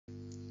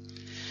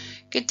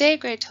Good day,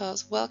 Great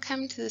Tools.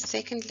 Welcome to the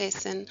second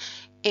lesson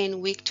in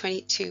week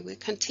 22. We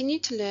continue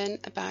to learn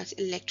about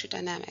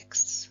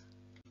electrodynamics.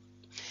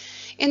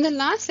 In the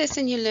last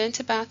lesson, you learned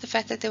about the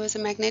fact that there was a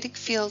magnetic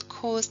field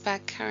caused by a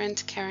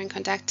current carrying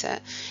conductor.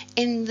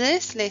 In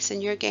this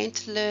lesson, you're going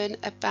to learn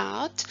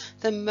about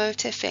the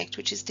motor effect,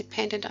 which is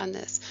dependent on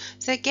this.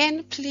 So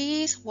again,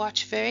 please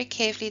watch very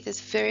carefully this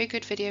very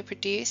good video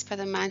produced by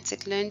the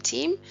Mindset Learn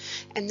team,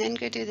 and then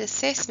go do the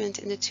assessment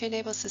in the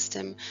two-enable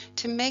system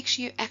to make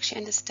sure you actually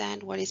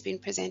understand what is being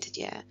presented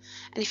here.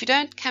 And if you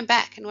don't, come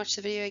back and watch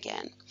the video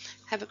again.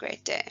 Have a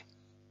great day.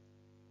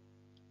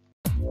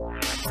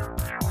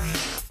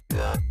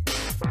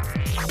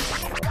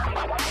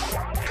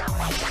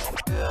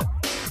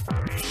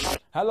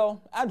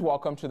 Hello and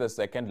welcome to the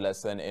second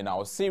lesson in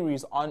our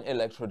series on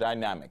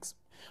electrodynamics.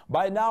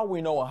 By now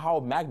we know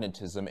how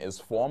magnetism is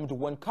formed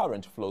when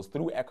current flows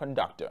through a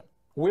conductor.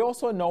 We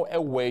also know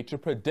a way to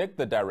predict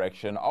the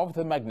direction of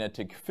the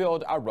magnetic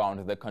field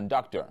around the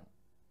conductor,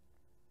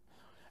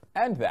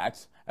 and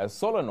that a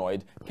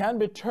solenoid can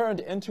be turned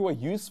into a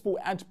useful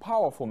and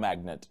powerful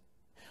magnet.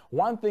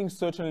 One thing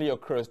certainly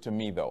occurs to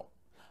me though: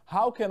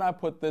 how can I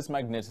put this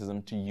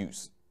magnetism to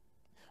use?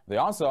 The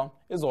answer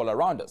is all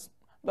around us: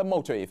 the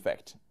motor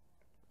effect.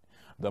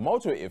 The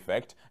motor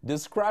effect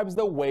describes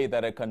the way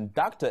that a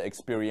conductor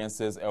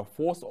experiences a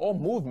force or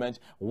movement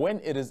when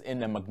it is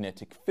in a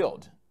magnetic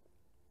field.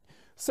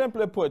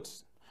 Simply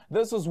put,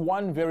 this is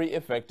one very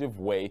effective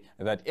way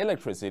that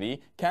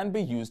electricity can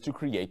be used to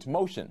create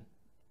motion.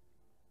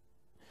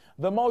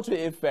 The motor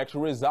effect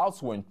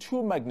results when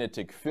two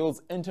magnetic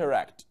fields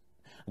interact.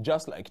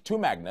 Just like two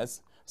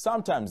magnets,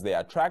 sometimes they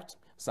attract,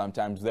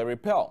 sometimes they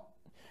repel.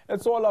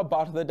 It's all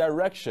about the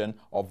direction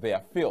of their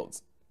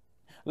fields.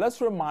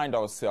 Let's remind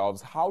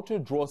ourselves how to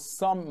draw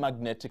some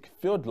magnetic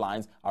field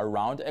lines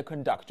around a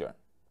conductor.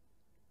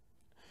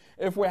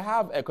 If we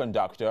have a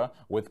conductor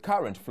with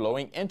current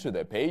flowing into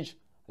the page,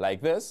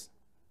 like this,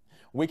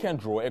 we can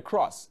draw a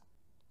cross.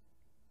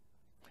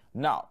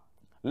 Now,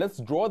 let's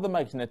draw the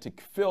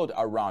magnetic field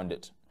around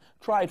it.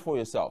 Try it for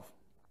yourself.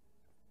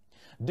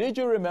 Did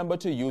you remember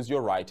to use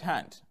your right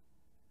hand?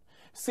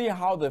 See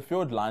how the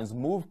field lines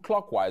move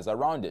clockwise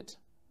around it.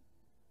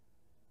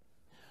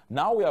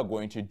 Now we are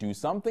going to do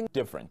something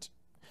different.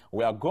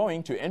 We are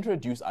going to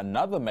introduce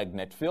another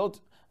magnet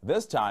field,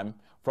 this time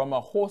from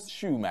a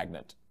horseshoe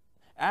magnet.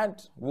 And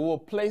we will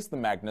place the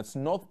magnet's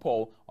north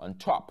pole on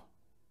top.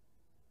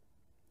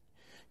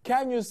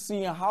 Can you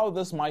see how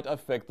this might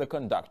affect the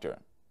conductor?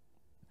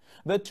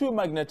 The two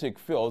magnetic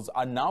fields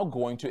are now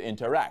going to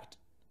interact,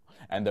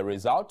 and the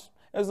result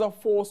is a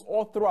force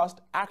or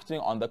thrust acting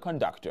on the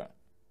conductor.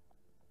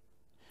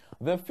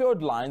 The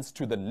field lines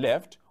to the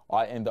left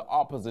are in the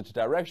opposite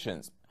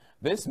directions.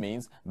 This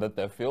means that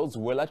the fields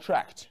will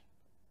attract.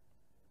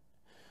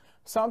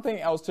 Something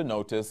else to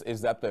notice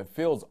is that the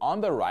fields on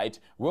the right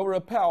will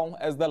repel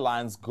as the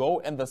lines go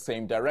in the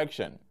same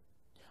direction,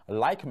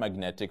 like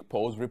magnetic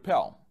poles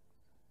repel.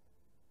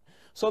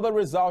 So the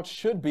result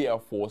should be a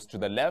force to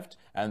the left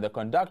and the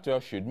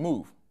conductor should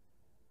move.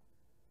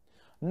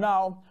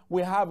 Now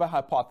we have a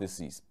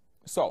hypothesis.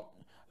 So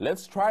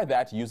let's try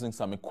that using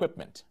some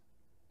equipment.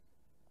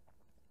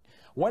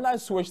 When I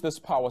switch this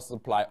power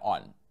supply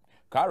on,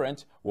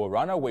 current will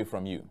run away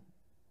from you.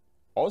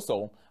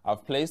 Also,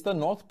 I've placed the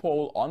north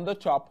pole on the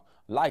top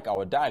like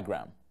our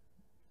diagram.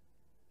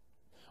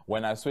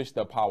 When I switch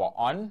the power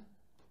on,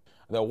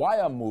 the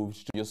wire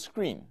moves to your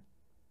screen.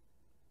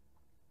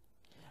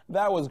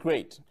 That was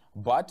great,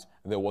 but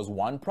there was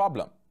one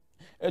problem.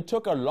 It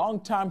took a long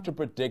time to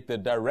predict the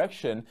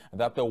direction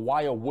that the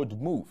wire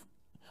would move.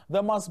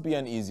 There must be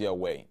an easier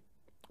way.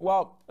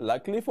 Well,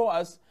 luckily for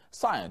us,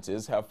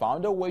 scientists have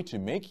found a way to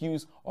make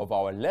use of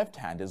our left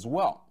hand as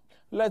well.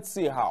 Let's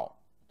see how.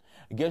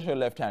 Get your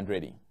left hand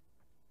ready.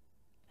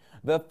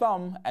 The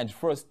thumb and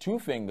first two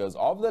fingers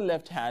of the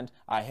left hand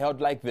are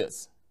held like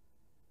this.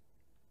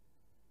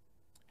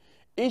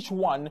 Each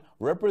one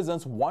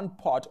represents one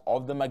part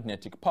of the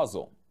magnetic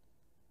puzzle.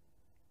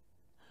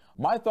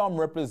 My thumb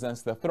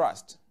represents the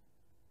thrust.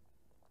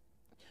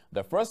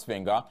 The first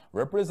finger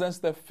represents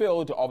the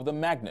field of the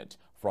magnet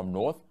from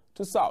north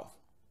to south.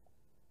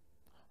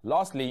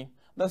 Lastly,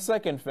 the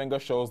second finger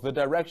shows the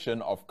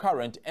direction of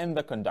current in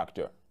the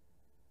conductor.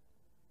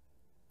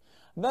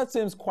 That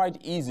seems quite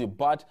easy,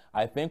 but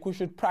I think we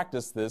should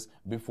practice this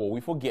before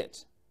we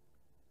forget.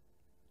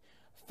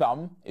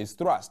 Thumb is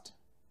thrust.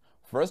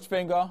 First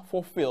finger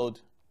for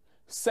field,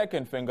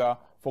 second finger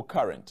for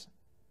current.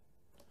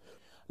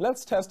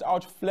 Let's test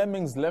out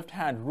Fleming's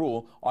left-hand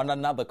rule on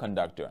another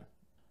conductor.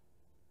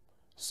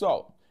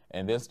 So,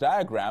 in this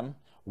diagram,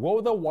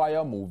 will the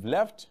wire move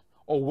left,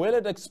 or will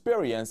it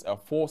experience a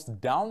force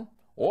down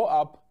or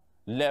up,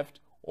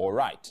 left or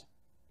right?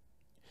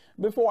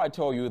 Before I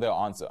tell you the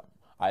answer,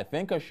 I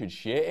think I should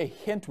share a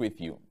hint with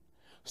you.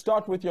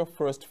 Start with your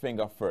first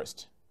finger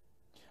first.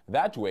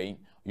 That way,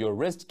 your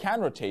wrist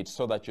can rotate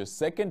so that your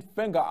second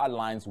finger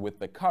aligns with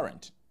the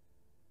current.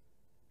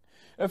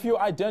 If you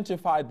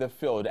identified the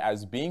field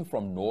as being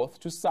from north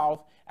to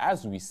south,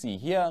 as we see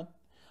here,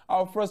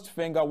 our first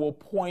finger will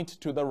point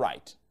to the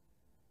right.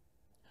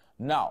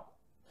 Now,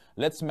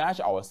 let's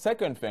match our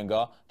second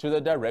finger to the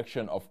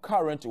direction of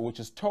current, which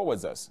is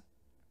towards us.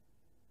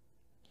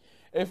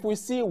 If we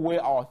see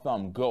where our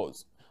thumb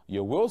goes,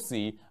 you will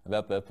see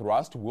that the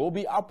thrust will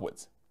be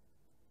upwards.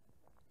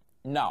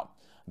 Now,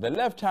 the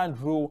left-hand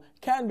rule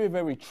can be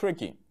very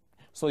tricky,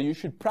 so you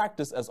should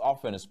practice as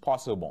often as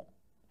possible.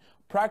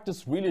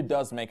 Practice really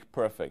does make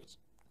perfect.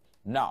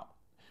 Now,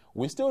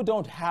 we still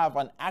don't have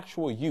an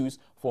actual use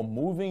for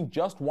moving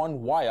just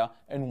one wire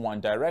in one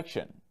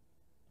direction.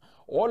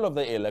 All of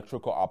the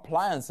electrical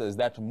appliances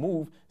that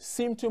move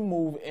seem to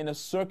move in a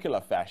circular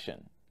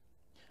fashion.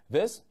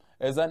 This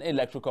is an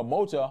electrical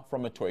motor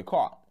from a toy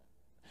car.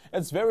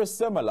 It's very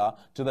similar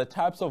to the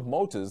types of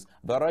motors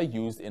that are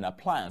used in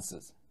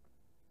appliances.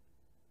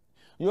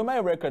 You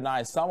may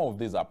recognize some of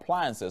these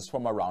appliances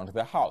from around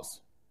the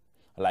house,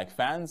 like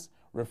fans,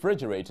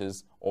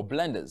 refrigerators, or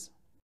blenders.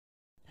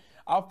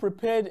 I've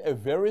prepared a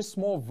very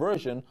small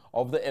version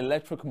of the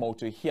electric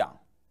motor here.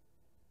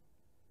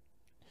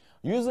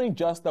 Using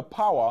just the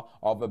power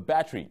of a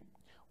battery,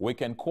 we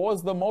can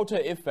cause the motor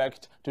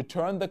effect to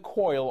turn the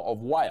coil of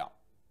wire,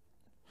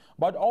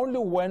 but only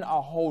when I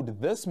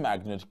hold this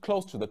magnet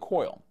close to the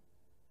coil.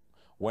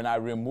 When I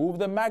remove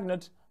the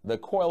magnet, the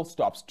coil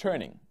stops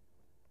turning.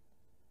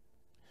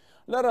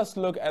 Let us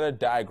look at a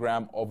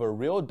diagram of a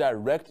real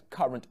direct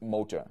current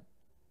motor.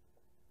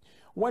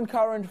 When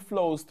current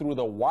flows through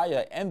the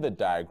wire in the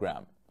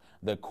diagram,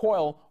 the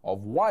coil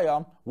of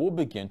wire will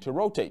begin to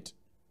rotate.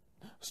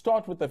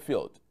 Start with the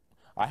field.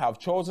 I have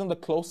chosen the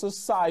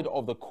closest side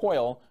of the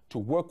coil to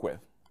work with.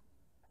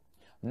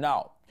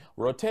 Now,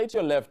 rotate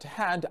your left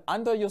hand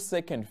under your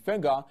second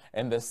finger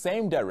in the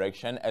same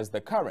direction as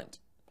the current,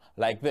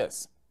 like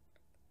this.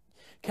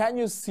 Can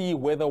you see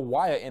where the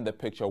wire in the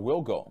picture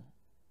will go?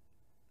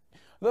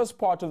 This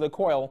part of the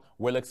coil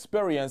will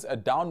experience a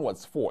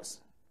downwards force.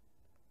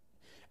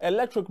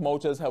 Electric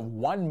motors have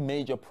one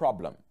major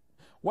problem.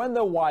 When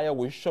the wire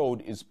we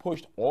showed is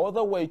pushed all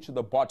the way to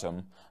the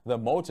bottom, the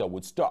motor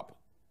would stop.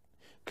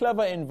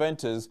 Clever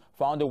inventors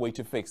found a way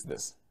to fix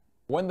this.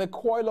 When the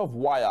coil of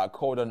wire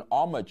called an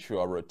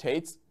armature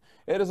rotates,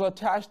 it is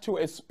attached to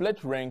a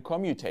split ring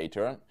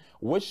commutator,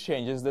 which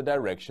changes the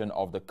direction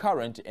of the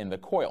current in the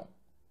coil.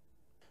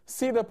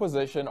 See the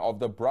position of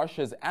the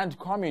brushes and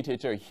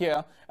commutator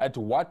here at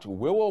what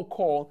we will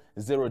call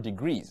 0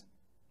 degrees.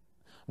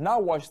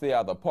 Now watch the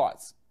other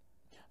parts.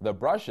 The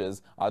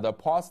brushes are the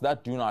parts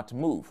that do not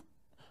move.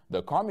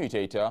 The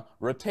commutator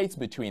rotates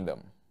between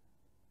them.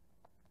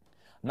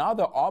 Now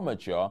the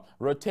armature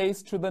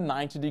rotates to the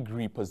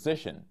 90-degree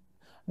position.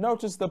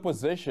 Notice the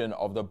position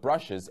of the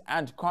brushes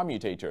and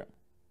commutator.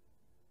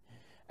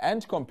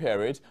 And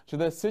compare it to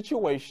the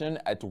situation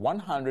at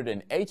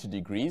 180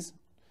 degrees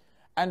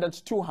and at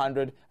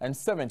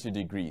 270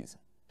 degrees.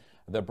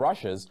 The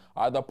brushes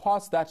are the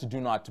parts that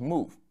do not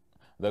move.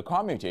 The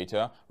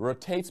commutator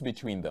rotates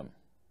between them.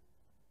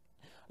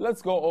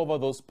 Let's go over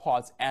those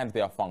parts and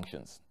their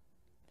functions.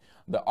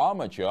 The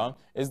armature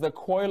is the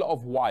coil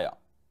of wire.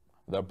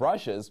 The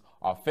brushes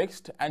are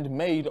fixed and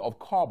made of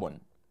carbon.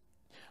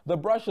 The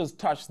brushes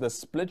touch the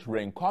split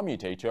ring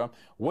commutator,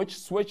 which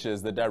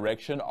switches the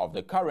direction of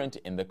the current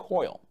in the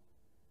coil.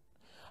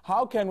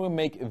 How can we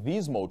make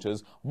these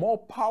motors more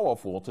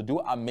powerful to do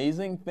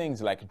amazing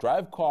things like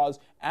drive cars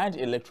and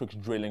electric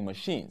drilling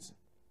machines?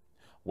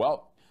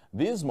 Well,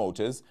 these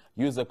motors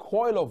use a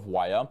coil of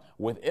wire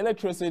with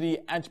electricity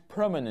and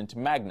permanent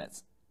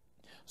magnets.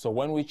 So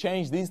when we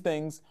change these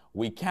things,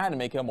 we can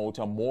make a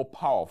motor more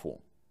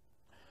powerful.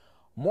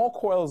 More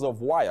coils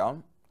of wire,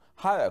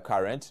 higher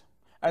current,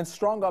 and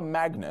stronger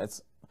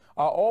magnets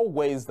are all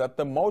ways that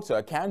the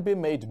motor can be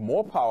made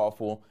more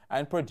powerful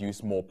and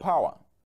produce more power.